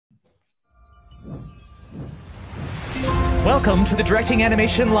Welcome to the Directing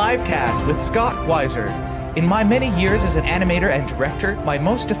Animation Livecast with Scott Weiser. In my many years as an animator and director, my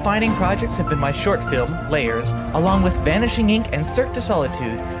most defining projects have been my short film, Layers, along with Vanishing Ink and Cirque du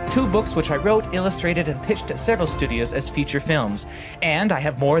Solitude, two books which I wrote, illustrated, and pitched at several studios as feature films. And I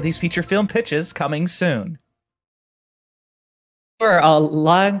have more of these feature film pitches coming soon. For a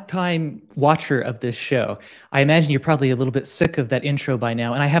long-time watcher of this show, I imagine you're probably a little bit sick of that intro by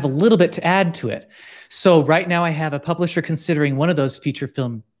now, and I have a little bit to add to it. So right now I have a publisher considering one of those feature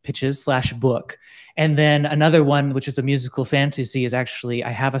film pitches / book. And then another one, which is a musical fantasy, is actually, I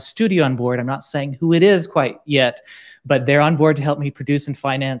have a studio on board. I'm not saying who it is quite yet, but they're on board to help me produce and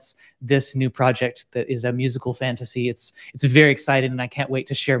finance this new project that is a musical fantasy. It's very exciting, and I can't wait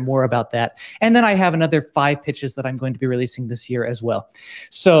to share more about that. And then I have another 5 pitches that I'm going to be releasing this year as well.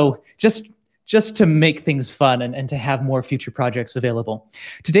 So just to make things fun and to have more future projects available.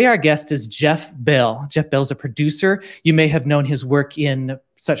 Today, our guest is Jeff Bell. Jeff Bell's a producer. You may have known his work in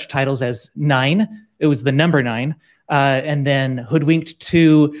such titles as 9, it was the number 9, and then Hoodwinked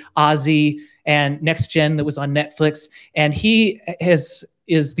 2, Ozzy, and Next Gen that was on Netflix. And he is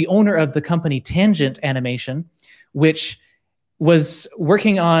the owner of the company Tangent Animation, which was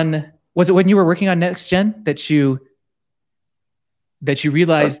working on, was it when you were working on Next Gen that you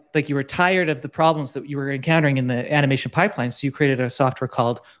realized like you were tired of the problems that you were encountering in the animation pipeline, so you created a software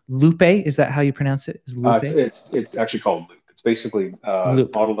called LoUPE? Is that how you pronounce it? Is LoUPE? It's actually called LoUPE. It's basically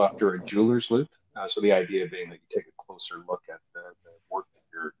modeled after a jeweler's loupe. So the idea being that you take a closer look at the work that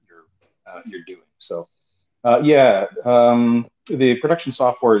you're doing. So the production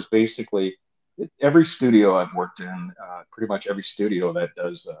software is basically every studio I've worked in, pretty much every studio that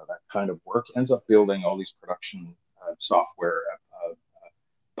does that kind of work ends up building all these production software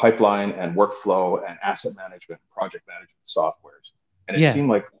pipeline and workflow and asset management, project management softwares. And it seemed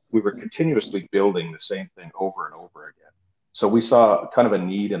like we were continuously building the same thing over and over again. So we saw kind of a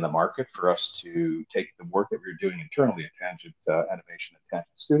need in the market for us to take the work that we were doing internally at Tangent Animation and Tangent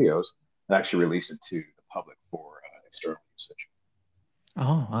Studios and actually release it to the public for external usage.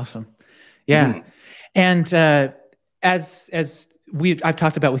 Oh, awesome. Yeah. And as I've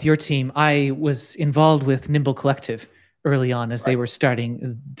talked about with your team, I was involved with Nimble Collective early on as they were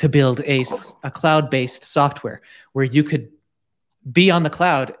starting to build a cloud-based software where you could be on the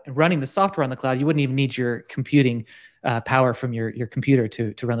cloud, running the software on the cloud. You wouldn't even need your computing power from your computer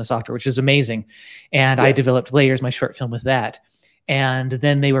to run the software, which is amazing. And I developed Layers, my short film, with that. And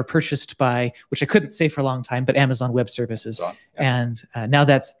then they were purchased by, which I couldn't say for a long time, but Amazon Web Services. And now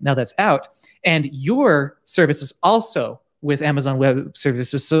that's out. And your service is also with Amazon Web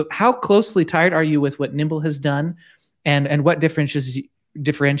Services. So how closely tied are you with what Nimble has done, and what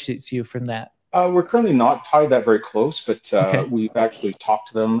differentiates you from that? We're currently not tied that very close, but we've actually talked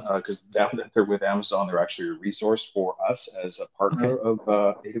to them because now that they're with Amazon, they're actually a resource for us as a partner of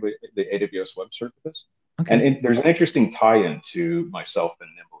the AWS Web Services. And there's an interesting tie-in to myself and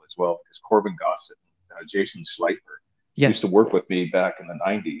Nimble as well, because Corbin Gossett and Jason Schleifer used to work with me back in the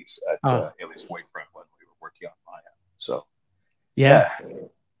 90s at Alias Wavefront when we were working on Maya. So, yeah,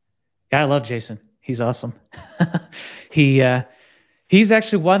 I love Jason. He's awesome. He's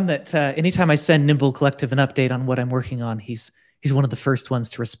actually one that anytime I send Nimble Collective an update on what I'm working on, he's one of the first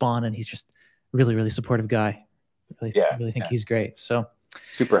ones to respond, and he's just really, really supportive guy. Really think he's great. So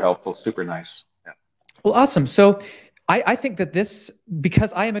super helpful, super nice. Yeah. Well, awesome. So I think that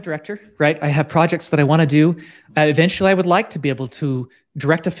because I am a director, right? I have projects that I want to do. Eventually, I would like to be able to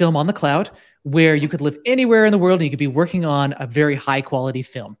direct a film on the cloud where you could live anywhere in the world and you could be working on a very high quality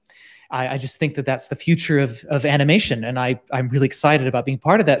film. I just think that that's the future of animation, and I'm really excited about being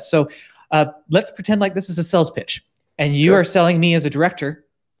part of that. So let's pretend like this is a sales pitch, and you are selling me as a director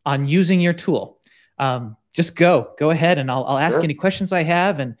on using your tool. Just go ahead, and I'll ask any questions I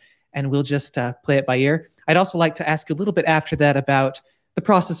have, and we'll just play it by ear. I'd also like to ask you a little bit after that about the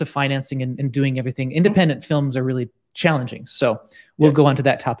process of financing and doing everything. Independent films are really challenging, so we'll go on to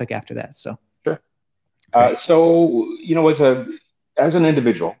that topic after that. So so as an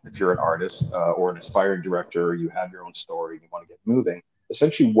individual, if you're an artist or an aspiring director, you have your own story, you want to get moving,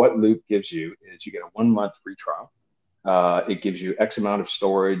 essentially what LoUPE gives you is you get a 1-month free trial. It gives you X amount of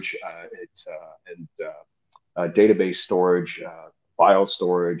storage, database storage, file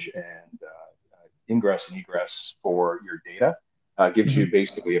storage, and ingress and egress for your data. It gives you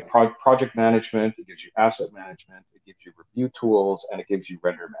basically a project management, it gives you asset management, it gives you review tools, and it gives you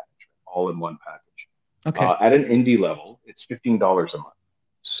render management all in one package. At an indie level, it's $15 a month.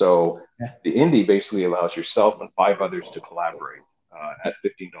 So the indie basically allows yourself and 5 others to collaborate at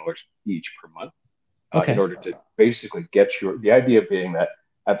 $15 each per month in order to basically get the idea being that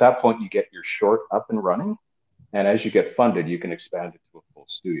At that point, you get your short up and running. And as you get funded, you can expand it to a full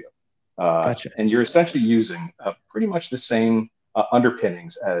studio. Gotcha. And you're essentially using pretty much the same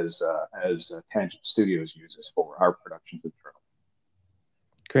underpinnings as Tangent Studios uses for our productions in Toronto.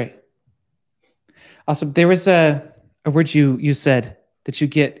 Great. Awesome. There was a word you said that you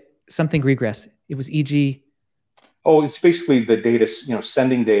get something regress. It was e.g. Oh, it's basically the data,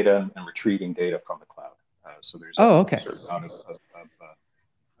 sending data and retrieving data from the cloud. So there's a certain amount of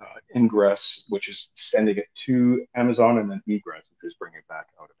ingress, which is sending it to Amazon, and then egress, which is bringing it back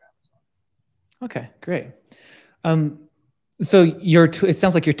out of Amazon. Okay, great. So it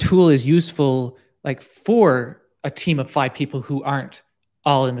sounds like your tool is useful, like for a team of 5 people who aren't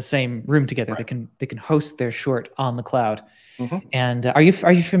all in the same room together. Right. They can host their short on the cloud. Mm-hmm. And are you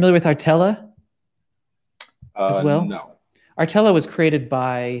familiar with Artella as well? No. Artella was created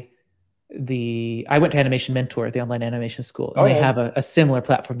by I went to Animation Mentor, the online animation school, and they have a similar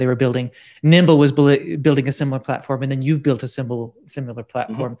platform. They were building, Nimble was building a similar platform, and then you've built a similar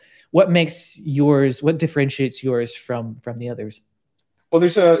platform. Mm-hmm. What differentiates yours from the others?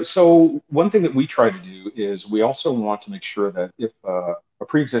 Well, so one thing that we try to do is we also want to make sure that if a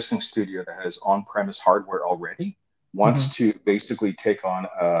pre-existing studio that has on-premise hardware already wants mm-hmm. to basically take on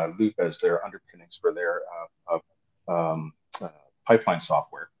LoUPE as their underpinnings for their pipeline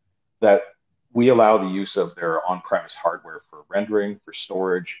software, that we allow the use of their on-premise hardware for rendering, for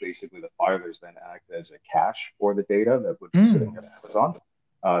storage. Basically, the filers then act as a cache for the data that would be sitting at Amazon,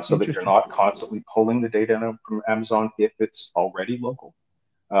 so that you're not constantly pulling the data from Amazon if it's already local.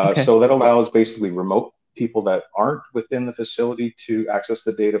 So that allows basically remote people that aren't within the facility to access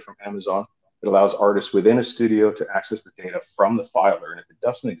the data from Amazon. It allows artists within a studio to access the data from the filer. And if it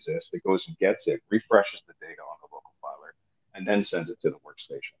doesn't exist, it goes and gets it, refreshes the data on the local filer, and then sends it to the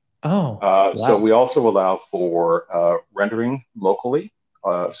workstation. Wow. So we also allow for rendering locally. So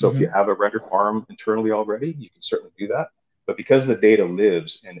mm-hmm. if you have a render farm internally already, you can certainly do that. But because the data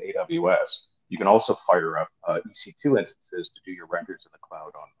lives in AWS, you can also fire up EC2 instances to do your renders in the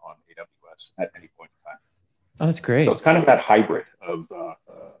cloud on AWS at any point in time. Oh, that's great. So it's kind of that hybrid of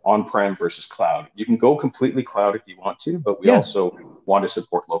on-prem versus cloud. You can go completely cloud if you want to, but we also want to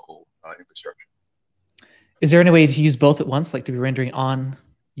support local infrastructure. Is there any way to use both at once, like to be rendering on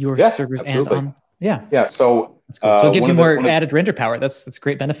your servers absolutely. And on? Yeah. So that's cool. So it gives you more added render power. That's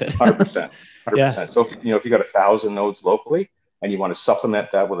great benefit. 100%. Yeah. So if you got 1,000 nodes locally, and you want to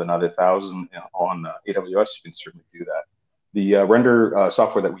supplement that with another 1,000 on AWS, you can certainly do that. The render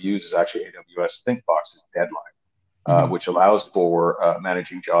software that we use is actually AWS ThinkBox's Deadline, mm-hmm. which allows for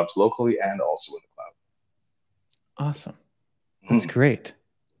managing jobs locally and also in the cloud. Awesome. That's great.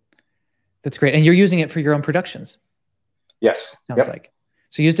 That's great. And you're using it for your own productions? Yes. Sounds like.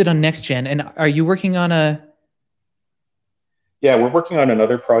 So you used it on Next Gen. And are you working on a... Yeah, we're working on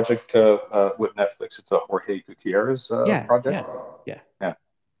another project with Netflix. It's a Jorge Gutierrez project.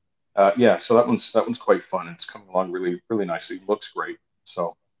 So that one's quite fun. It's coming along really, really nicely. It looks great.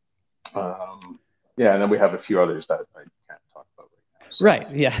 So, and then we have a few others that I can't talk about right now. So. Right.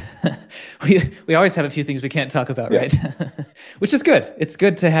 Yeah. we always have a few things we can't talk about, right? Which is good. It's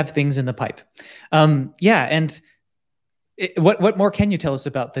good to have things in the pipe. And what more can you tell us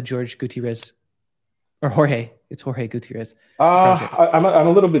about the George Gutierrez? Or Jorge, it's Jorge Gutierrez. I'm a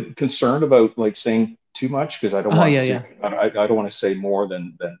little bit concerned about saying too much because I don't want I don't want to say more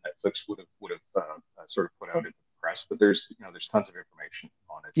than Netflix would have sort of put out in the press. But there's tons of information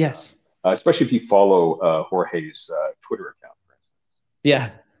on it. Yes. Especially if you follow Jorge's Twitter account, for instance.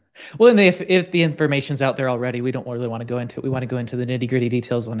 Yeah. Well, and if the information's out there already, we don't really want to go into it. We want to go into the nitty-gritty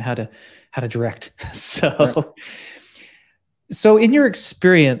details on how to direct. So in your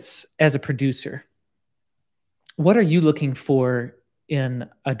experience as a producer, what are you looking for in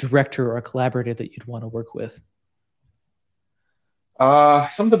a director or a collaborator that you'd want to work with?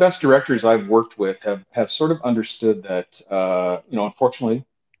 Some of the best directors I've worked with have sort of understood that, unfortunately,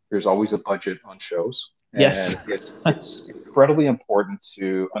 there's always a budget on shows. And yes. it's incredibly important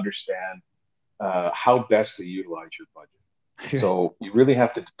to understand how best to utilize your budget. Sure. So you really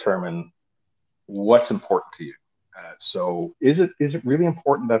have to determine what's important to you. So is it really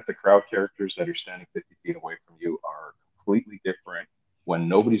important that the crowd characters that are standing 50 feet away from you are completely different when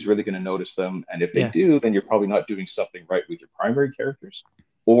nobody's really going to notice them? And if they do, then you're probably not doing something right with your primary characters.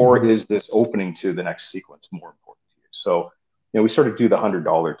 Or is this opening to the next sequence more important to you? So, we sort of do the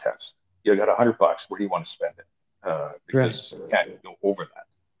 $100 test. You got $100. Where do you want to spend it? Because you can't go over that.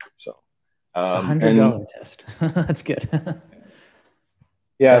 So, $100 test. That's good.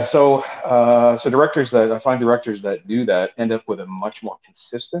 So directors that do that end up with a much more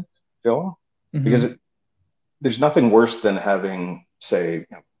consistent film, because there's nothing worse than having say,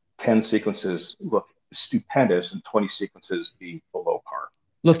 10 sequences look stupendous and 20 sequences be below par.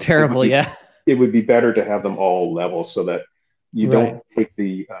 Look terrible, yeah. It would be better to have them all level so that you Right. don't take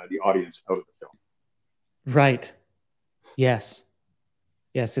the audience out of the film. Right. Yes.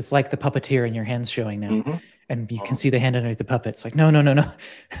 Yes, it's like the puppeteer in your hands showing now. Mm-hmm. And you can see the hand underneath the puppet. It's like, no, no, no, no.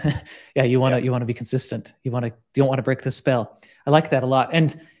 Yeah, you want to be consistent. You don't want to break the spell. I like that a lot.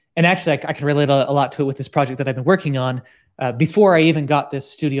 And actually, I can relate a lot to it with this project that I've been working on. Before I even got this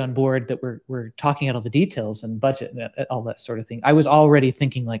studio on board that we're talking out all the details and budget and all that sort of thing, I was already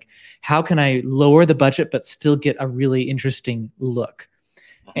thinking, like, how can I lower the budget but still get a really interesting look?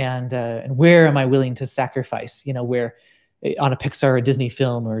 And where am I willing to sacrifice? Where on a Pixar or a Disney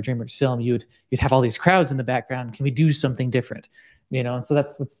film or a DreamWorks film, you'd have all these crowds in the background. Can we do something different? And so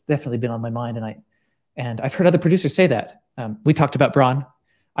that's definitely been on my mind. And I've heard other producers say that. We talked about Braun.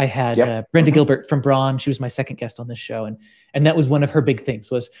 I had Brenda Gilbert from Braun. She was my second guest on this show, and that was one of her big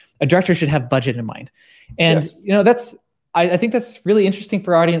things, was a director should have budget in mind. And I think that's really interesting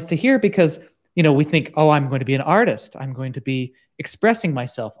for our audience to hear, because we think, oh, I'm going to be an artist. I'm going to be expressing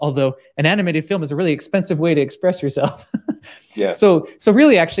myself. Although an animated film is a really expensive way to express yourself. Yeah. So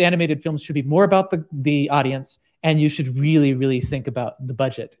really, actually, animated films should be more about the audience, and you should really, really think about the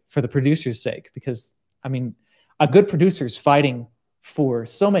budget for the producer's sake, because I mean, a good producer is fighting for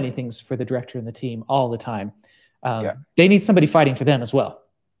so many things for the director and the team all the time. They need somebody fighting for them as well.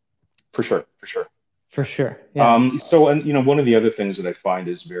 For sure. Yeah. So, and one of the other things that I find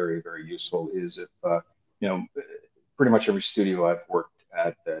is very, very useful is if pretty much every studio I've worked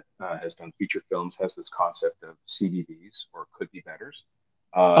at that has done feature films has this concept of CBBs, or could be betters.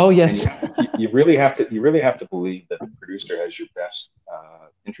 Oh yes. You really have to believe that the producer has your best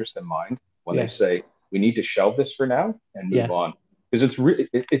interest in mind when they say, we need to shelve this for now and move on. Because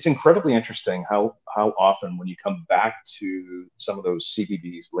it's incredibly interesting how often when you come back to some of those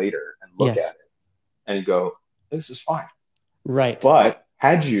CBBs later and look at it and you go, this is fine. Right. But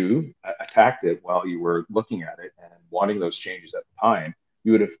had you attacked it while you were looking at it and wanting those changes at the time,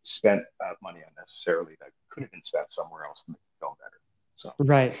 you would have spent money unnecessarily that could have been spent somewhere else to make the film better. So.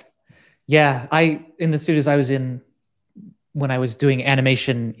 Right. Yeah. In the studios I was in when I was doing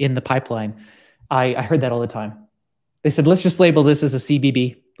animation in the pipeline, I heard that all the time. They said, let's just label this as a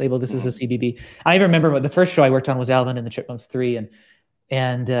CBB. Label this as a CBB. I remember the first show I worked on was Alvin and the Chipmunks 3,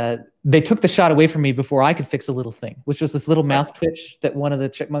 and they took the shot away from me before I could fix a little thing, which was this little mouth twitch that one of the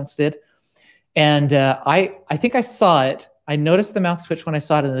chipmunks did. And I think I saw it. I noticed the mouth twitch when I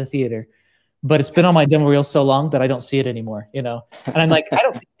saw it in the theater, but it's been on my demo reel so long that I don't see it anymore, And I'm like, I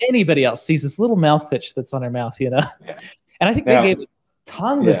don't think anybody else sees this little mouth twitch that's on her mouth, And I think they gave it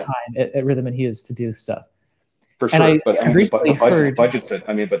tons of time at Rhythm and Hues to do stuff. For sure, and but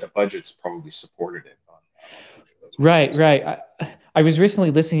the budgets probably supported it. Right. I was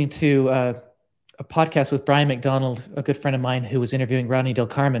recently listening to a podcast with Brian McDonald, a good friend of mine, who was interviewing Ronnie Del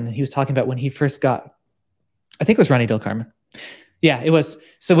Carmen. And he was talking about when he first got, I think it was Ronnie Del Carmen. Yeah, it was.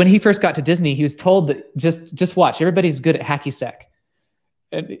 So when he first got to Disney, he was told that just watch, everybody's good at hacky sack.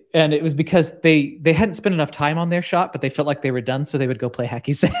 And it was because they hadn't spent enough time on their shot, but they felt like they were done, so they would go play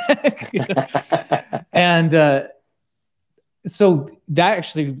hacky sack. And so that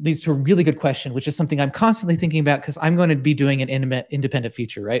actually leads to a really good question, which is something I'm constantly thinking about, because I'm going to be doing an independent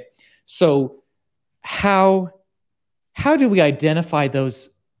feature, right? So how do we identify those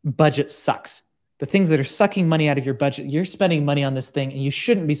budget sucks? The things that are sucking money out of your budget. You're spending money on this thing, and you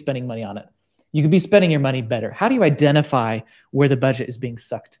shouldn't be spending money on it. You could be spending your money better. How do you identify where the budget is being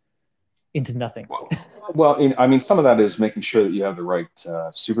sucked into nothing? Well, I mean, some of that is making sure that you have the right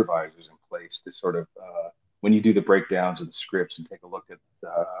supervisors in place to sort of, when you do the breakdowns of the scripts and take a look at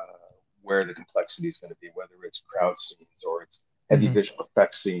where the complexity is going to be, whether it's crowd scenes or it's heavy visual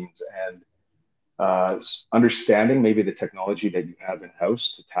effects scenes, and understanding maybe the technology that you have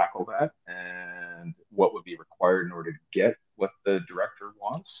in-house to tackle that and what would be required in order to get what the director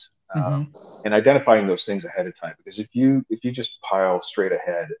wants. And identifying those things ahead of time, because if you just pile straight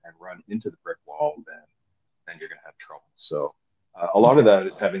ahead and run into the brick wall, then you're going to have trouble. So a lot of that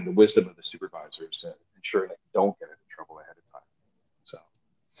is having the wisdom of the supervisors and ensuring that you don't get into trouble ahead of time.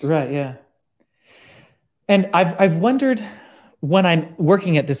 So right, yeah. And I've wondered, when I'm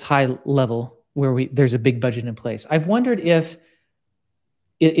working at this high level where there's a big budget in place, I've wondered if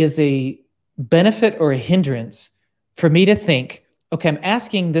it is a benefit or a hindrance for me to think, okay, I'm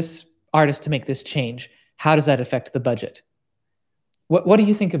asking this artist to make this change. How does that affect the budget? What do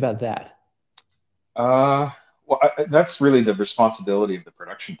you think about that? That's really the responsibility of the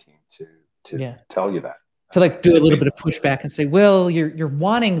production team to tell you that. To like do a little bit of pushback and say, well, you're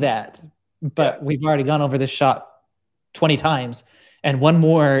wanting that, but we've already gone over this shot 20 times, and one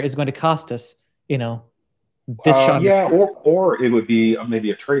more is going to cost us, this shot. Yeah, or it would be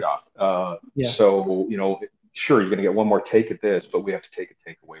maybe a trade-off. Yeah. So, sure, you're going to get one more take at this, but we have to take a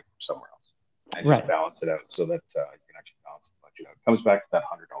take away from somewhere else and just Right. balance it out so that you can actually balance the budget out. It comes back to that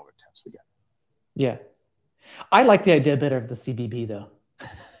 $100 test again. Yeah. I like the idea better of the CBB though.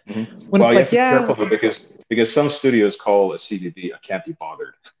 Mm-hmm. When well, it's you like, have to yeah, be careful because some studios call a CBB a can't be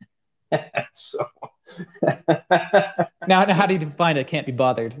bothered. So now how do you define it? Can't be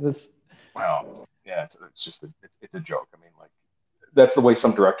bothered. That's well, yeah, it's just it's a joke. I mean, like that's the way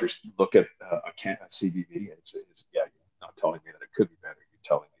some directors look at a CBB. It's yeah, you're not telling me that it could be better. You're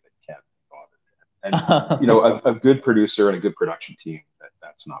telling me that you can't be bothered. And a good producer and a good production team,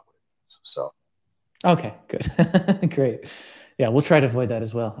 that's not what it is. So okay, good. Great. Yeah, we'll try to avoid that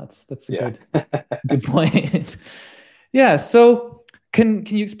as well. That's a good point. Yeah, so can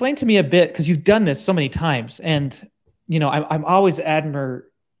you explain to me a bit, because you've done this so many times, and I'm always admirous,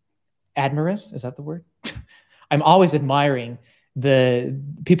 is that the word? I'm always admiring the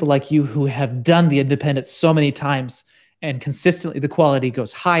people like you who have done the independent so many times, and consistently the quality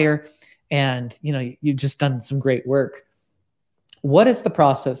goes higher, and you've just done some great work. What is the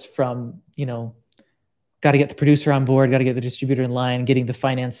process from got to get the producer on board, got to get the distributor in line, getting the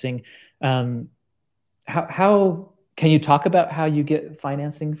financing? How can you talk about how you get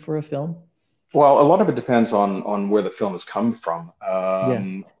financing for a film? Well, a lot of it depends on where the film has come from.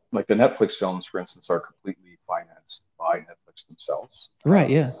 Like the Netflix films, for instance, are completely financed by Netflix themselves. Right.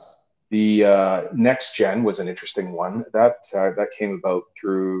 Yeah. The Next Gen was an interesting one that came about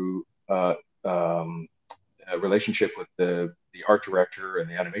through a relationship with the art director and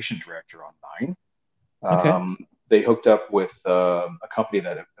the animation director on Nine. Okay. They hooked up with a company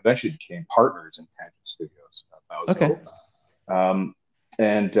that eventually became partners in Tangent Studios, Bauzo. Okay.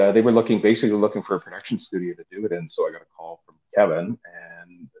 And they were basically looking for a production studio to do it in. So I got a call from Kevin,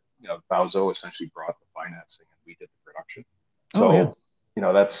 and Bauzo essentially brought the financing, and we did the production. So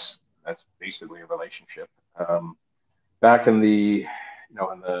that's basically a relationship. Back in the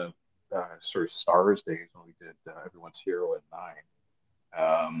sort of Stars days when we did Everyone's Hero at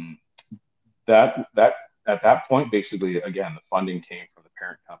Nine, that at that point, basically, again, the funding came from the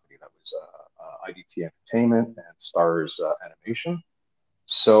parent company that was IDT Entertainment and Stars Animation.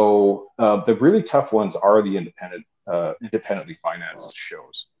 So the really tough ones are the independently financed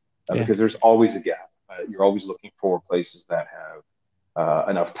shows because there's always a gap. You're always looking for places that have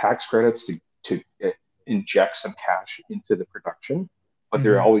enough tax credits to inject some cash into the production, but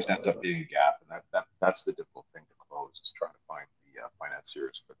there always ends up being a gap, and that's the difficult thing to close, is trying to find the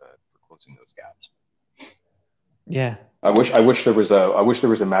financiers for closing those gaps. Yeah. I wish there was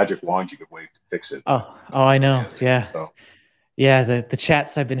a magic wand you could wave to fix it. Oh, I know. Yeah. So. Yeah. The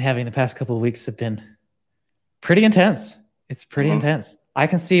chats I've been having the past couple of weeks have been pretty intense. It's pretty intense. I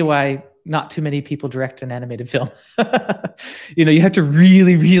can see why not too many people direct an animated film. You have to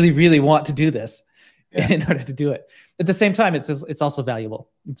really, really, really want to do this in order to do it. At the same time, it's also valuable.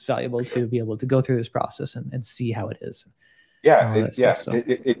 It's valuable to be able to go through this process and see how it is. Yeah,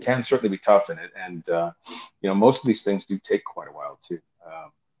 it can certainly be tough, and most of these things do take quite a while too.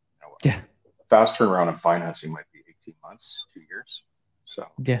 Fast turnaround on financing might be 18 months, 2 years. So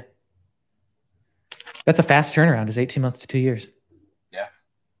yeah, that's a fast turnaround. Is 18 months to 2 years? Yeah.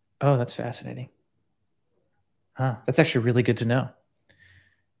 Oh, that's fascinating. Huh? That's actually really good to know,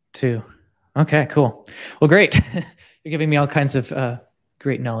 too. Okay, cool. Well, great. You're giving me all kinds of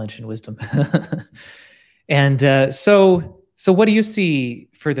great knowledge and wisdom. And so what do you see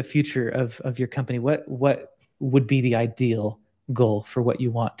for the future of your company? What would be the ideal goal for what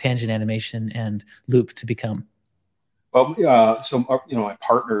you want Tangent Animation and LoUPE to become? Well, my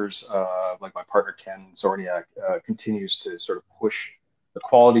partners, like my partner Ken Zorniak, continues to sort of push the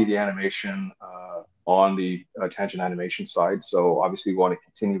quality of the animation on the Tangent Animation side. So obviously we want to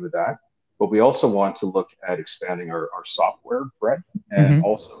continue with that, but we also want to look at expanding our software breadth and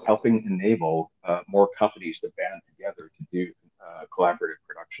also helping enable more companies to band together to do collaborative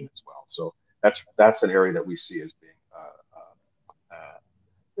production as well. So that's an area that we see as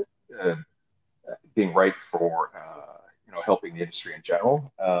being ripe for helping the industry in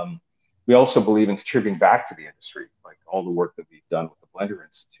general. We also believe in contributing back to the industry, like all the work that we've done with the Blender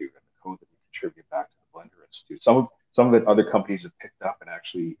Institute and the code that we contribute back to the Blender Institute. Some of it other companies have picked up and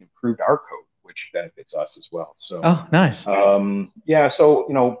actually improved our code, which benefits us as well. So nice.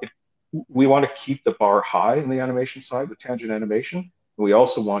 So we want to keep the bar high in the animation side with Tangent Animation. We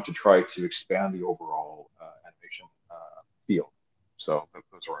also want to try to expand the overall animation field. So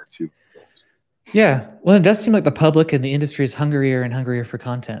those are our two goals. Yeah, well, it does seem like the public and the industry is hungrier and hungrier for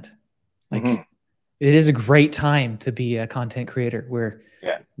content. Like it is a great time to be a content creator where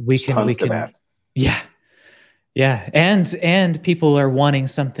we can, yeah. Yeah. And people are wanting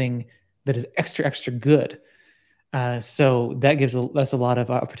something that is extra good. So that gives us a lot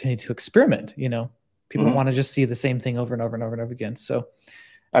of opportunity to experiment. You know, people don't want to just see the same thing over and over and over and over again. So,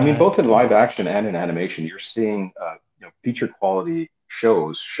 I mean, both in live action and in animation, you're seeing feature quality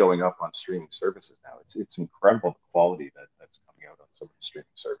shows showing up on streaming services now. It's incredible the quality that's coming out on some of the streaming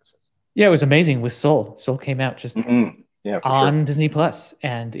services. Yeah, it was amazing with Soul. Soul came out just on Disney Plus,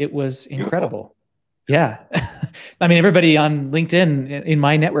 and it was incredible. Yeah. I mean, everybody on LinkedIn in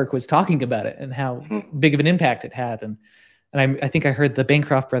my network was talking about it and how big of an impact it had. And I think I heard the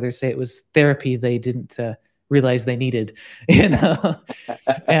Bancroft brothers say it was therapy they didn't realize they needed, you know?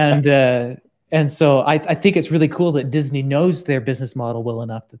 And so I think it's really cool that Disney knows their business model well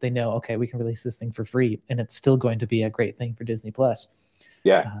enough that they know, okay, we can release this thing for free, and it's still going to be a great thing for Disney Plus.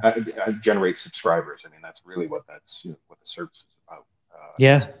 Yeah, generate subscribers. I mean, that's really what what the service is about.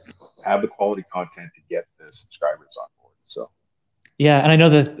 Have the quality content to get the subscribers on board. So yeah, and I know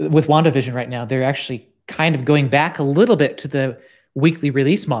that with WandaVision right now, they're actually kind of going back a little bit to the weekly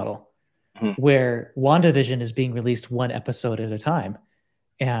release model, where WandaVision is being released one episode at a time,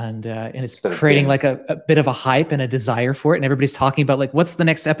 and it's creating like a bit of a hype and a desire for it, and everybody's talking about like, what's the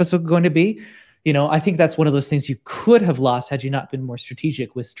next episode going to be? You know, I think that's one of those things you could have lost had you not been more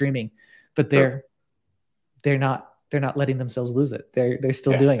strategic with streaming, but they're not letting themselves lose it. They're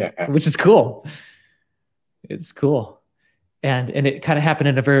still doing it, which is cool. It's cool. And it kind of happened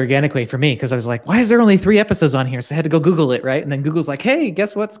in a very organic way for me, because I was like, why is there only 3 episodes on here? So I had to go Google it, right? And then Google's like, hey,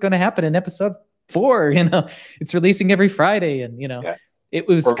 guess what's going to happen in episode 4? You know, it's releasing every Friday. And, you know, it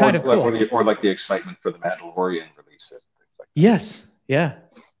was kind of cool. Or like the excitement for the Mandalorian release. Yes. Yeah.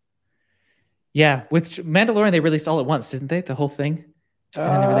 Yeah. With Mandalorian, they released all at once, didn't they? The whole thing?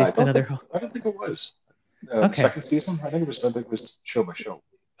 And then they released another. I don't think it was. Second season, I think it was show by show.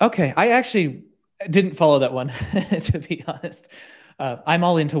 Okay, I actually didn't follow that one, to be honest. I'm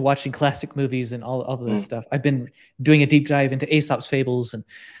all into watching classic movies and all of this stuff. I've been doing a deep dive into Aesop's fables, and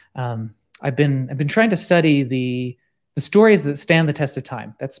I've been trying to study the stories that stand the test of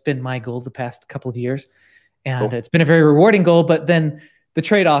time. That's been my goal the past couple of years, and it's been a very rewarding goal. But then the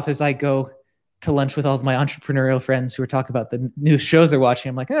trade-off is I go to lunch with all of my entrepreneurial friends who are talking about the new shows they're watching.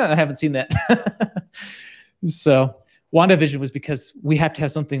 I'm like, I haven't seen that. So WandaVision was because we have to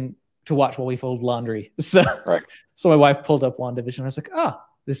have something to watch while we fold laundry. So my wife pulled up WandaVision. I was like,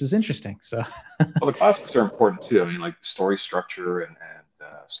 this is interesting. So well, the classics are important too. I mean, like story structure and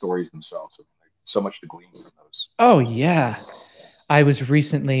stories themselves. So much to glean from those. Oh yeah. I was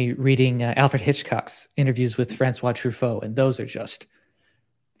recently reading Alfred Hitchcock's interviews with Francois Truffaut, and those are just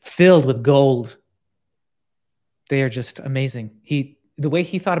filled with gold. They are just amazing. The way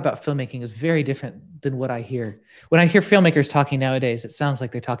he thought about filmmaking is very different than what I hear. When I hear filmmakers talking nowadays, it sounds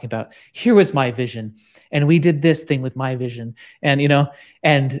like they're talking about, here was my vision, and we did this thing with my vision. And, you know,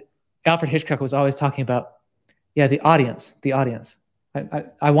 and Alfred Hitchcock was always talking about, the audience.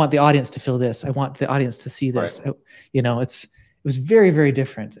 I want the audience to feel this. I want the audience to see this. You know, it was very, very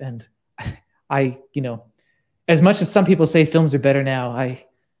different. And you know, as much as some people say films are better now,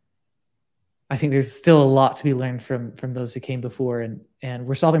 I think there's still a lot to be learned from those who came before, and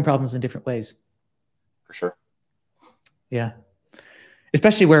we're solving problems in different ways. For sure. Yeah.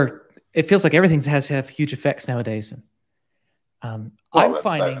 Especially where it feels like everything has to have huge effects nowadays. And I'm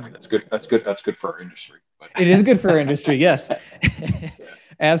finding that's good. That's good for our industry. But. It is good for our industry. Yes,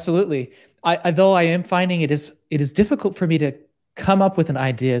 absolutely. Though I am finding it is difficult for me to come up with an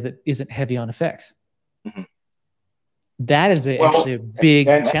idea that isn't heavy on effects. That is actually a big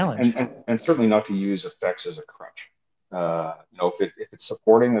challenge, and certainly not to use effects as a crutch. You know, if it's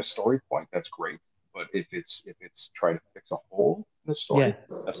supporting a story point, that's great. But if it's trying to fix a hole in the story,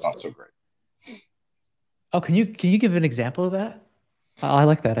 that's not so great. Oh, can you give an example of that? I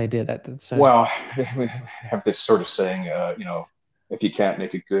like that idea. That's well, we have this sort of saying, you know, if you can't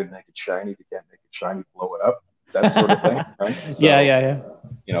make it good, make it shiny. If you can't make it shiny, blow it up. That sort of thing, right? So, yeah.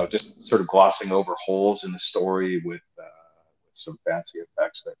 You know, just sort of glossing over holes in the story with some fancy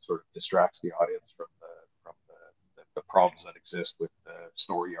effects that sort of distracts the audience from the problems that exist with the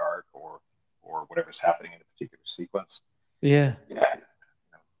story arc or whatever's happening in a particular sequence. Yeah.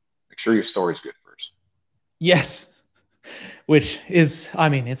 Make sure your story's good first. Yes. Which is, I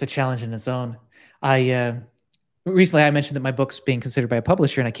mean, it's a challenge in its own. Recently I mentioned that my book's being considered by a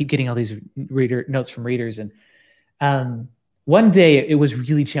publisher, and I keep getting all these notes from readers. And one day it was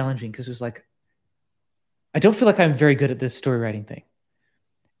really challenging because it was like, I don't feel like I'm very good at this story writing thing.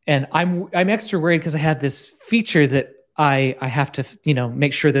 And I'm extra worried because I have this feature that I have to,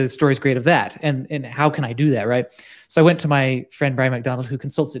 make sure that the story's great of that. And how can I do that, right? So I went to my friend Brian McDonald, who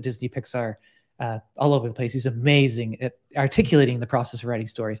consults at Disney, Pixar, all over the place. He's amazing at articulating the process of writing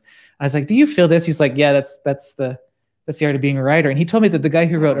stories. I was like, "Do you feel this?" He's like, "Yeah, that's the art of being a writer." And he told me that the guy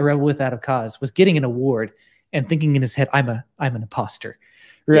who wrote A Rebel Without a Cause was getting an award and thinking in his head, I'm an imposter,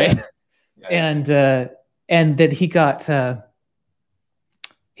 right? Yeah. And that he got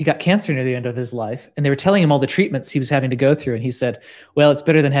cancer near the end of his life, and they were telling him all the treatments he was having to go through, and he said, "Well, it's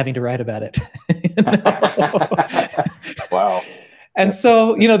better than having to write about it." Wow. And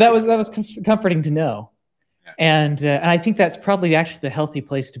so, that was comforting to know. Yeah. And I think that's probably actually the healthy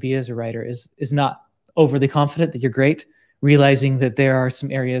place to be as a writer, is not overly confident that you're great, realizing that there are some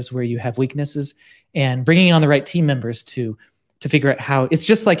areas where you have weaknesses, and bringing on the right team members to figure out how. It's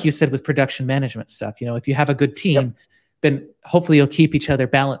just like you said with production management stuff. If you have a good team, yep, then hopefully you'll keep each other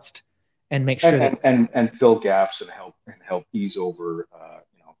balanced and make sure and fill gaps and help ease over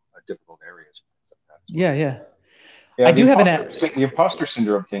difficult areas. Yeah, yeah. Yeah, I do have the imposter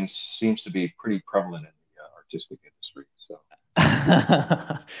syndrome thing seems to be pretty prevalent in the artistic industry. So.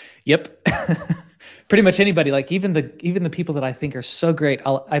 Yep. Pretty much anybody, like even the people that I think are so great,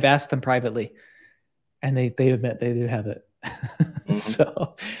 I've asked them privately, and they admit they do have it. Mm-hmm.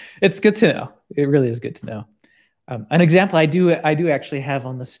 So it's good to know. It really is good to know. An example I do actually have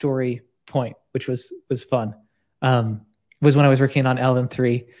on the story point, which was fun, was when I was working on Alvin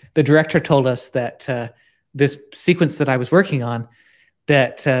 3. The director told us that this sequence that I was working on,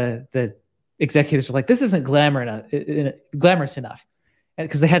 that the executives were like, "This isn't glamorous enough,"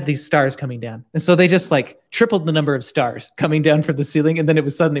 because they had these stars coming down, and so they just like tripled the number of stars coming down from the ceiling, and then it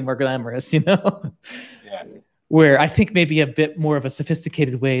was suddenly more glamorous, Yeah. Where I think maybe a bit more of a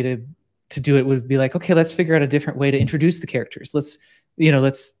sophisticated way to do it would be like, okay, let's figure out a different way to introduce the characters. Let's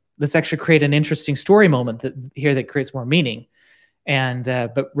actually create an interesting story moment that creates more meaning. And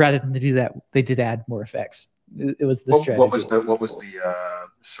but rather than to do that, they did add more effects. It was the strategy. What was the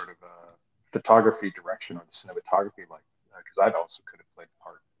sort of photography direction or the cinematography like? Because I also could have played a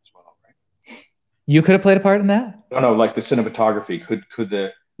part as well, right? You could have played a part in that? No, like the cinematography. Could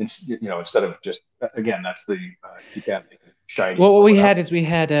the instead of just, again, that's the you can't make it shiny. Well, what we had is we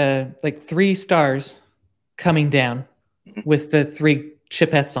had like 3 stars coming down, mm-hmm, with the 3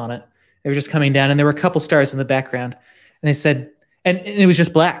 chipettes on it. They were just coming down, and there were a couple stars in the background, and they said, and it was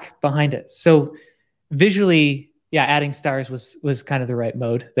just black behind it. So visually, yeah, adding stars was kind of the right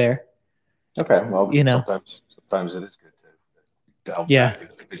mode there. Okay, well, sometimes it is good to delve back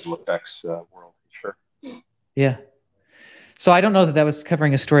into the visual effects world, sure. Yeah. So I don't know that was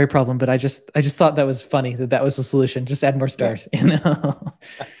covering a story problem, but I just thought that was funny that was the solution. Just add more stars,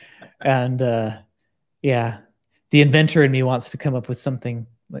 And yeah, the inventor in me wants to come up with something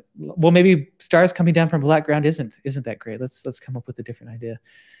like, well, maybe stars coming down from a black ground isn't that great. Let's come up with a different idea.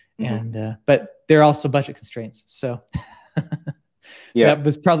 Mm-hmm. And but there are also budget constraints, so yeah, that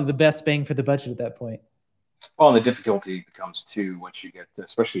was probably the best bang for the budget at that point. Well, and the difficulty becomes too once you get,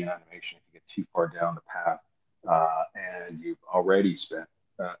 especially in animation, if you get too far down the path and you've already spent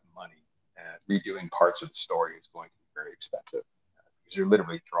money, redoing parts of the story is going to be very expensive because you're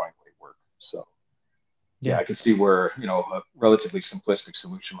literally throwing away work. So yeah, I can see where a relatively simplistic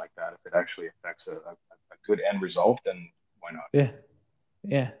solution like that, if it actually affects a good end result, then why not?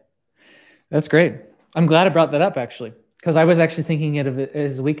 Yeah, that's great. I'm glad I brought that up, actually, because I was actually thinking of it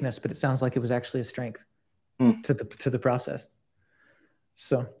as a weakness, but it sounds like it was actually a strength to the process.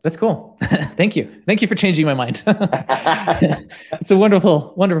 So that's cool. Thank you for changing my mind. It's a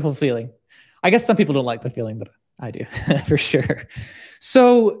wonderful feeling. I guess some people don't like the feeling, but I do for sure.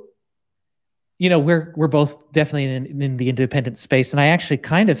 So we're both definitely in the independent space, and I actually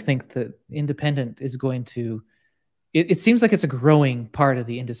kind of think that independent is going to. It seems like it's a growing part of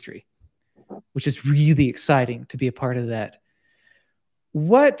the industry, which is really exciting to be a part of that.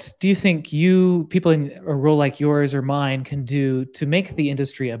 What do you think people in a role like yours or mine can do to make the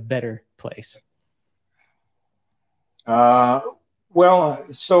industry a better place? Well,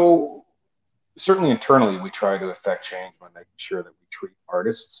 so certainly internally, we try to affect change by making sure that we treat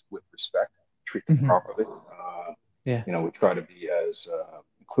artists with respect, treat them properly. We try to be as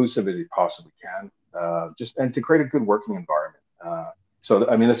inclusive as we possibly can, and to create a good working environment. So,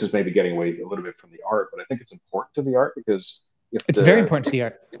 I mean, this is maybe getting away a little bit from the art, but I think it's important to the art because it's very important to the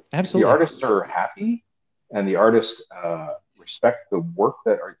art. Absolutely. The artists are happy and the artists respect the work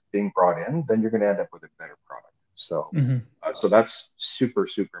that are being brought in, then you're going to end up with a better product. So, so that's super,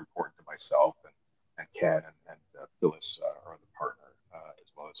 super important to myself and Ken and Phyllis, our other partner,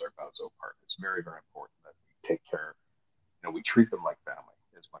 as well as our Bauzo partner. It's very, very important that we take care. We treat them like family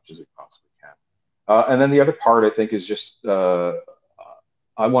as much as we possibly can. And then the other part, I think, is just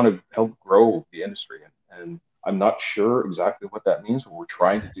I want to help grow the industry, and I'm not sure exactly what that means, but we're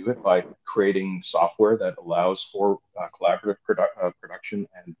trying to do it by creating software that allows for collaborative production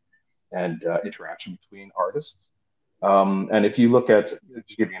and interaction between artists. And if you look at,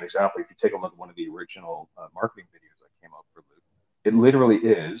 to give you an example, if you take a look at one of the original marketing videos that came out for LoUPE, it literally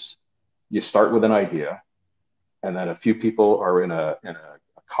is, you start with an idea, and then a few people are in a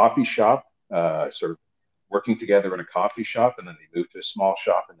coffee shop, sort of working together in a coffee shop, and then they move to a small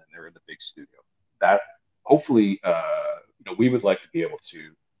shop, and then they're in the big studio. That hopefully, we would like to be able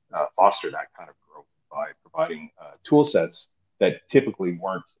to foster that kind of growth by providing tool sets that typically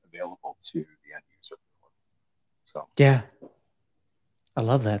weren't available to the end user. So yeah, I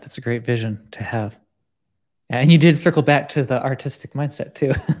love that. That's a great vision to have. And you did circle back to the artistic mindset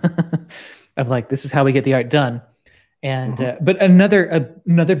too, of like, this is how we get the art done. And but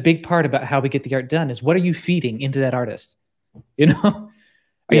another big part about how we get the art done is, what are you feeding into that artist? Are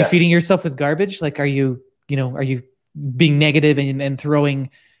you feeding yourself with garbage? Like, are you being negative and throwing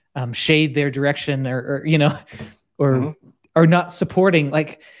shade their direction, or or not supporting?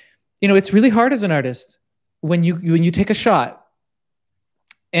 Like, it's really hard as an artist when you take a shot,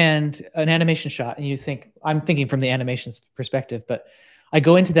 and an animation shot, and you think, I'm thinking from the animation's perspective, but I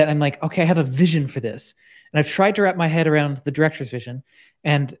go into that, and I'm like, okay, I have a vision for this. And I've tried to wrap my head around the director's vision,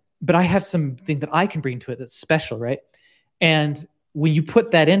 but I have something that I can bring to it that's special, right? And when you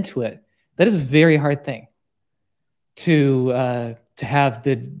put that into it, that is a very hard thing to have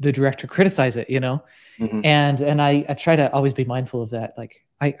the director criticize it, And I try to always be mindful of that. Like,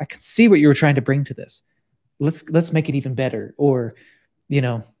 I can see what you were trying to bring to this. Let's make it even better, or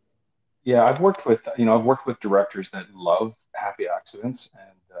Yeah, I've worked with directors that love happy accidents,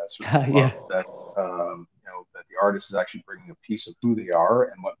 and sort of love that that the artist is actually bringing a piece of who they are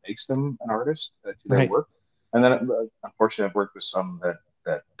and what makes them an artist to their work. And then unfortunately, I've worked with some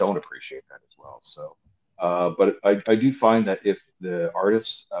that don't appreciate that as well. So, but I do find that if the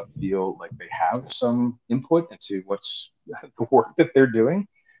artists feel like they have some input into what's the work that they're doing,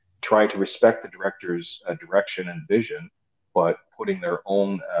 try to respect the director's direction and vision, but putting their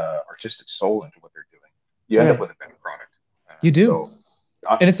own artistic soul into what they're doing, you end up with a better product. You do. So,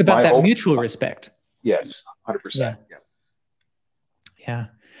 and it's about that mutual respect. Yes, 100%. Yeah.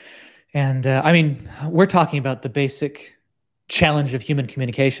 And I mean, we're talking about the basic challenge of human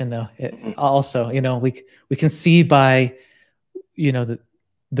communication, though. Also, we can see by,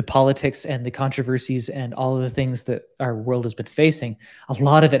 the politics and the controversies and all of the things that our world has been facing. A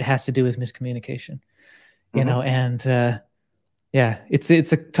lot of it has to do with miscommunication, and it's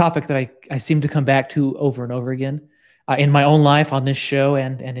a topic that I seem to come back to over and over again in my own life, on this show,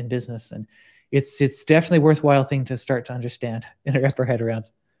 and in business. And it's definitely a worthwhile thing to start to understand and wrap our head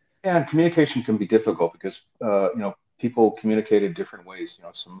around. Yeah, and communication can be difficult because people communicate in different ways.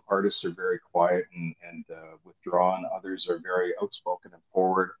 Some artists are very quiet and withdrawn. Others are very outspoken and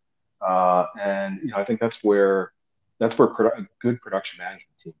forward. And I think that's where a good production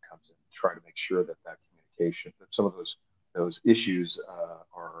management team comes in, to try to make sure that communication, that some of those issues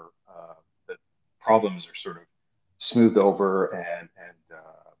that problems are sort of smoothed over, and the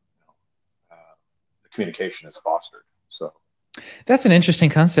communication is fostered. So that's an interesting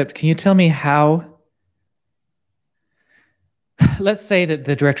concept. Can you tell me how? Let's say that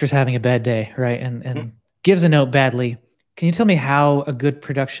the director's having a bad day, right, and gives a note badly. Can you tell me how a good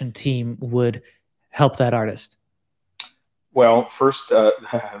production team would help that artist? Well, first, they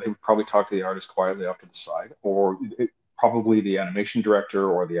would probably talk to the artist quietly off to the side, or probably the animation director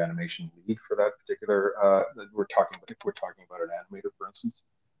or the animation lead for that particular. If we're talking about an animator, for instance,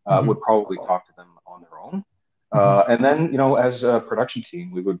 would probably talk to them on their own. And then, as a production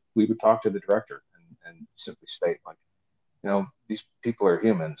team, we would talk to the director and simply state, like, these people are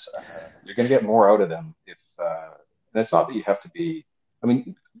humans. You're going to get more out of them if. And it's not that you have to be. I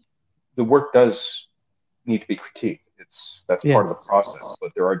mean, the work does need to be critiqued. That's part of the process.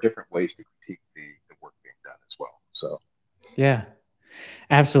 But there are different ways to critique the work being done as well. So. Yeah,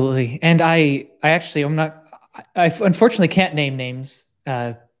 absolutely. And I unfortunately can't name names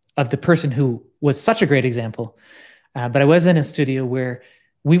of the person who was such a great example. But I was in a studio where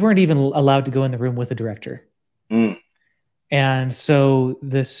we weren't even allowed to go in the room with a director. And so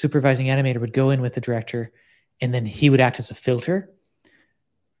the supervising animator would go in with the director, and then he would act as a filter.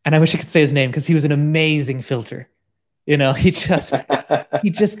 And I wish I could say his name, because he was an amazing filter. He just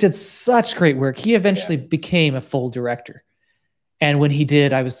did such great work. He eventually became a full director. And when he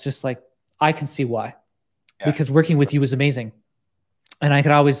did, I was just like, I can see why. Because working with you was amazing. And he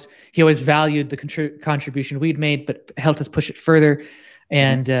always valued the contribution we'd made, but helped us push it further.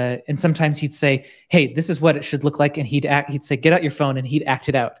 And sometimes he'd say, "Hey, this is what it should look like," and he'd say, "Get out your phone," and he'd act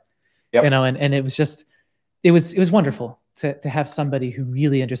it out. Yep. You know, and it was just, it was wonderful to have somebody who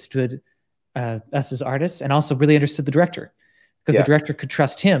really understood us as artists and also really understood the director, because the director could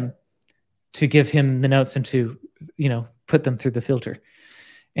trust him to give him the notes and to, you know, put them through the filter.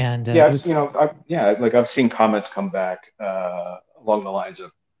 And like I've seen comments come back along the lines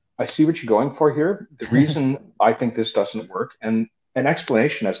of, "I see what you're going for here. The reason I think this doesn't work, and an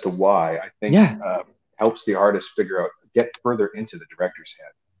explanation as to why, I think helps the artist get further into the director's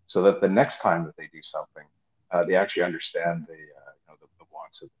head, so that the next time that they do something, they actually understand the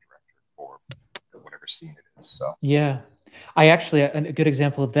wants of the director for whatever scene it is." So I actually, a good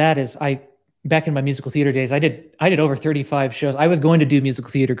example of that is, back in my musical theater days, I did over 35 shows. I was going to do musical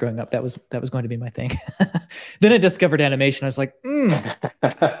theater growing up. That was going to be my thing. Then I discovered animation. I was like,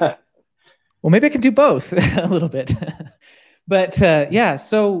 well, maybe I can do both a little bit. But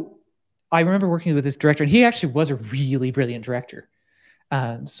so I remember working with this director, and he actually was a really brilliant director.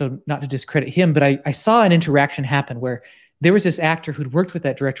 So not to discredit him, but I saw an interaction happen where there was this actor who'd worked with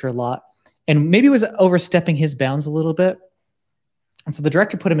that director a lot, and maybe was overstepping his bounds a little bit. And so the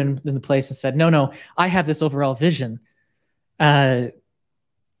director put him in the place and said, no, I have this overall vision. And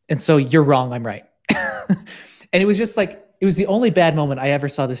so you're wrong, I'm right. And it was just like, it was the only bad moment I ever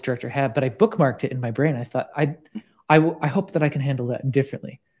saw this director have, but I bookmarked it in my brain. I thought, I hope that I can handle that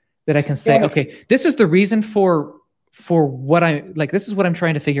differently, that I can say, okay, this is the reason for what this is what I'm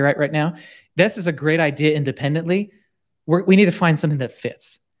trying to figure out right now. This is a great idea independently. We need to find something that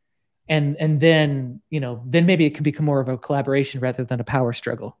fits. And then, then maybe it can become more of a collaboration rather than a power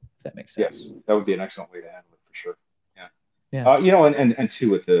struggle, if that makes sense. Yes, that would be an excellent way to handle it, for sure. Yeah. And too,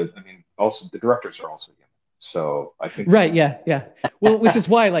 with also the directors are also human. So I think. Right. Yeah. Well, which is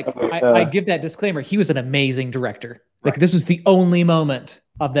why, I give that disclaimer. He was an amazing director. Like, this was the only moment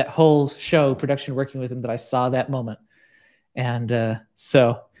of that whole show production working with him that I saw that moment. And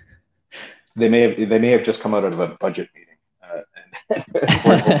so. They may have just come out of a budget meeting. And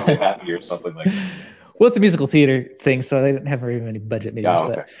we're really happy or something like that. Well, it's a musical theater thing, so they didn't have very many budget meetings.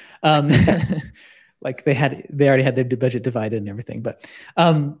 Okay. But they already had their budget divided and everything. But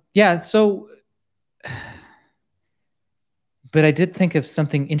so, but I did think of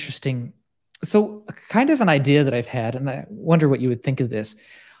something interesting. So, kind of an idea that I've had, and I wonder what you would think of this.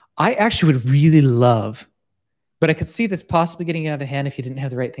 I actually would really love, but I could see this possibly getting out of hand if you didn't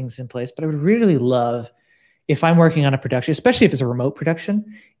have the right things in place. But I would really love, if I'm working on a production, especially if it's a remote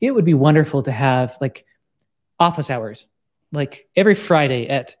production, it would be wonderful to have office hours, like every Friday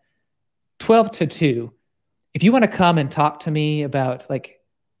at 12 to 2. If you want to come and talk to me about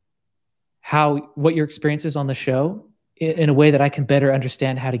what your experience is on the show in a way that I can better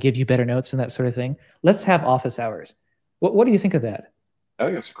understand how to give you better notes and that sort of thing, let's have office hours. What do you think of that? I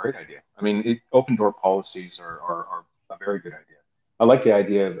think it's a great idea. I mean, open door policies are a very good idea. I like the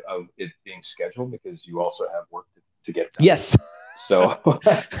idea of it being scheduled, because you also have work to get done. Yes. So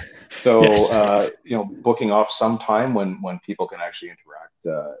yes. Booking off some time when people can actually interact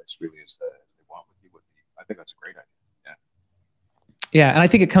as freely as they want with you would be. I think that's a great idea. Yeah, and I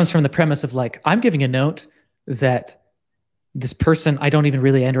think it comes from the premise of I'm giving a note that this person, I don't even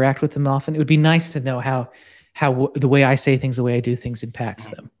really interact with them often. It would be nice to know how the way I say things, the way I do things impacts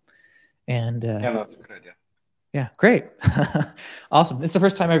them. And that's a good idea. Yeah, great. Awesome. It's the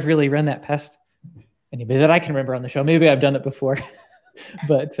first time I've really run that past anybody that I can remember on the show. Maybe I've done it before.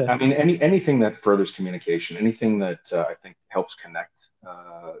 But I mean, anything that furthers communication, anything that I think helps connect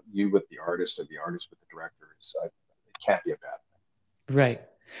you with the artist or the artist with the director, it can't be a bad thing. Right.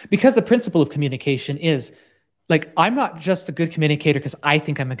 Because the principle of communication is, I'm not just a good communicator because I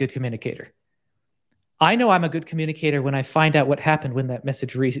think I'm a good communicator. I know I'm a good communicator when I find out what happened when that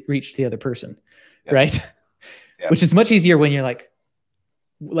message reached the other person, right? Yeah. Which is much easier when you're like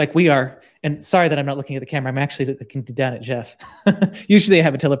we are. And sorry that I'm not looking at the camera. I'm actually looking down at Jeff. Usually I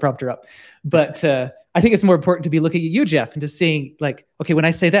have a teleprompter up. But I think it's more important to be looking at you, Jeff, and just seeing okay, when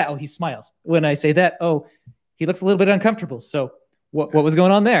I say that, he smiles. When I say that, he looks a little bit uncomfortable. So what was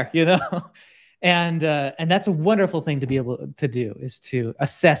going on there, And that's a wonderful thing to be able to do, is to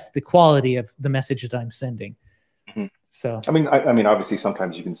assess the quality of the message that I'm sending. Mm-hmm. So I mean, obviously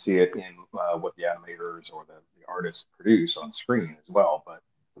sometimes you can see it in what the animators or the artists produce on screen as well, but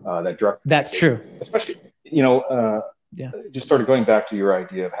that direct. That's true. Especially, just sort of going back to your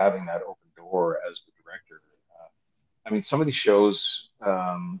idea of having that open door as the director. I mean, some of these shows,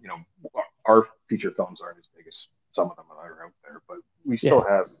 our feature films aren't as big as some of them that are out there, but we still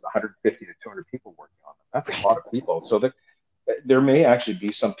have 150 to 200 people working on them. That's a lot of people. So there may actually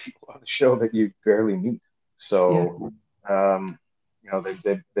be some people on the show that you barely meet. So,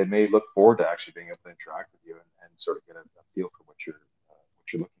 they may look forward to actually being able to interact with you and sort of get a feel for what you're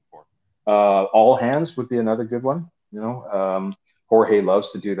looking for. All hands would be another good one. Jorge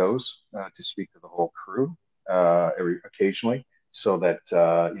loves to do those to speak to the whole crew occasionally, so that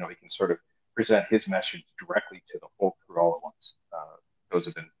he can sort of present his message directly to the whole crew all at once. Those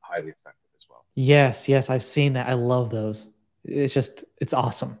have been highly effective as well. Yes, I've seen that. I love those. It's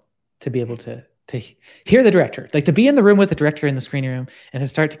awesome to be able to hear the director, like to be in the room with the director in the screening room and to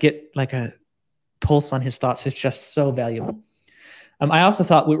start to get like a pulse on his thoughts. It's just so valuable. I also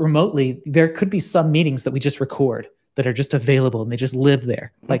thought remotely, there could be some meetings that we just record that are just available and they just live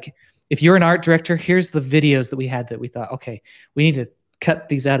there. Like if you're an art director, here's the videos that we had that we thought, okay, we need to cut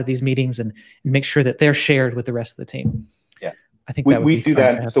these out of these meetings and make sure that they're shared with the rest of the team. Yeah, I think we do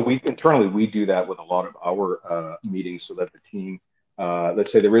that. So internally we do that with a lot of our meetings, so that the team,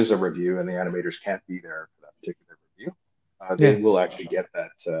 let's say there is a review and the animators can't be there for that particular review, they will actually get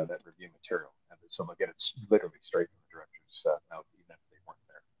that review material, and so they'll get it literally straight from the director's mouth, even if they weren't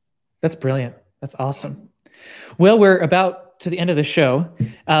there. That's brilliant. That's awesome. Well, we're about to the end of the show.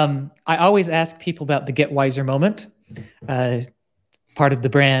 I always ask people about the Get Wiser moment, part of the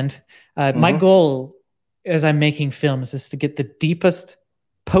brand. My goal as I'm making films is to get the deepest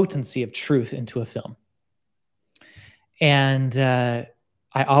potency of truth into a film. And I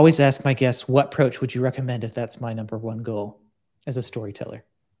always ask my guests, what approach would you recommend if that's my #1 goal as a storyteller?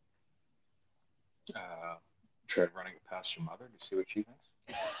 Try running it past your mother to see what she thinks.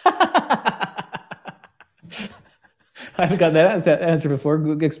 I haven't got that answer before.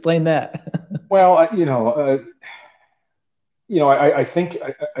 Explain that. Well, I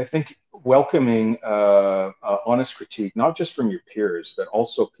think welcoming honest critique, not just from your peers, but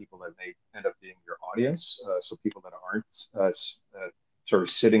also people that may end up being your audience. So people that aren't sort of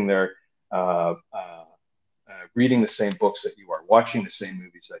sitting there reading the same books that you are, watching the same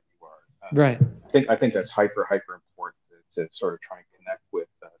movies that you are. Right. I think that's hyper important to sort of try and connect with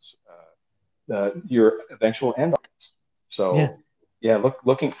your eventual end audience. So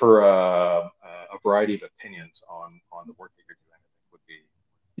looking for a variety of opinions on the work that you're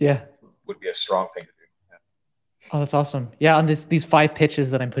doing would be a strong thing to do. Yeah. Oh, that's awesome. Yeah, on these 5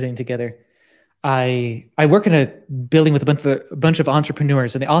 pitches that I'm putting together, I work in a building with a bunch of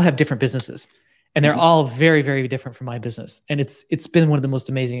entrepreneurs, and they all have different businesses, and they're all very, very different from my business. And it's been one of the most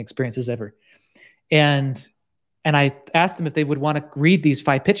amazing experiences ever. And I asked them if they would want to read these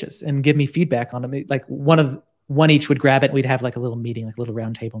 5 pitches and give me feedback on them. Like one each would grab it, and we'd have like a little meeting, like a little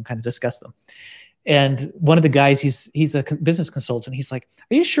round table, and kind of discuss them. And one of the guys, he's a business consultant. He's like,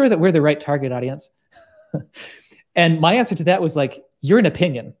 "Are you sure that we're the right target audience?" And my answer to that was like, "You're an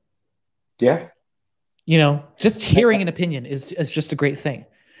opinion." Yeah. Just hearing an opinion is just a great thing.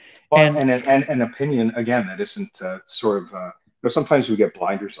 Well, and an opinion, again, that isn't sort of, sometimes we get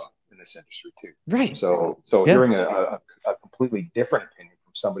blinders on in this industry too. Right. So hearing a completely different opinion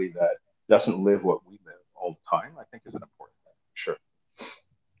from somebody that doesn't live what we live all the time, I think is an important thing. Sure.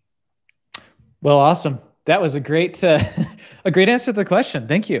 Well, awesome. That was a great answer to the question.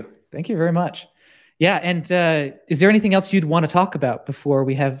 Thank you. Thank you very much. Yeah. And is there anything else you'd want to talk about before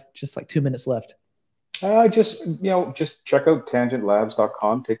we have just like 2 minutes left? Just check out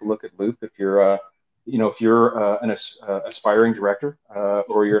tangentlabs.com. Take a look at LoUPE if you're an aspiring director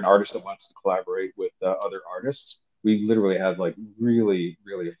or you're an artist that wants to collaborate with other artists. We literally have like really,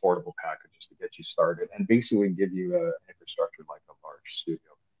 really affordable packages to get you started, and basically give you an infrastructure like a large studio,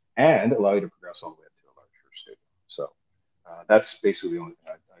 and allow you to progress all the way up to a larger studio. So that's basically the only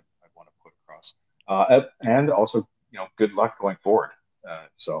thing I want to put across. And also, good luck going forward.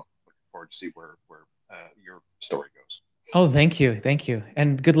 So looking forward to see where your story goes. Oh, thank you.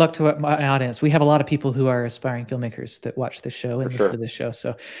 And good luck to my audience. We have a lot of people who are aspiring filmmakers that watch this show and listen to this show.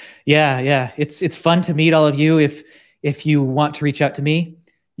 So yeah. It's fun to meet all of you. If you want to reach out to me,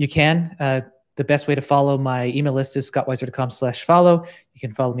 you can. The best way to follow my email list is scottweiser.com/follow. You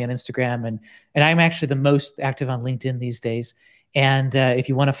can follow me on Instagram, and I'm actually the most active on LinkedIn these days. And if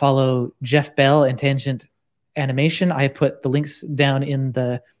you want to follow Jeff Bell and Tangent Animation, I have put the links down in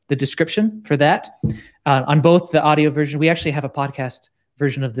the description for that. On both the audio version, we actually have a podcast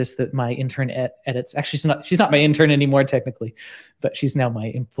version of this that my intern edits. Actually, she's not my intern anymore technically, but she's now my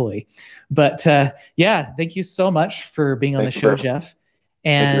employee. But thank you so much for being on the show, Jeff.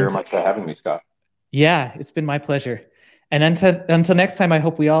 And thank you very much for having me, Scott. Yeah, it's been my pleasure. And until next time, I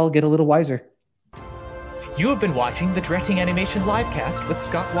hope we all get a little wiser. You have been watching the Directing Animation Livecast with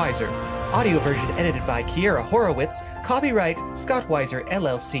Scott Weiser. Audio version edited by Kiera Horowitz. Copyright Scott Weiser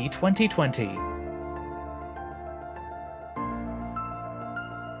LLC 2020.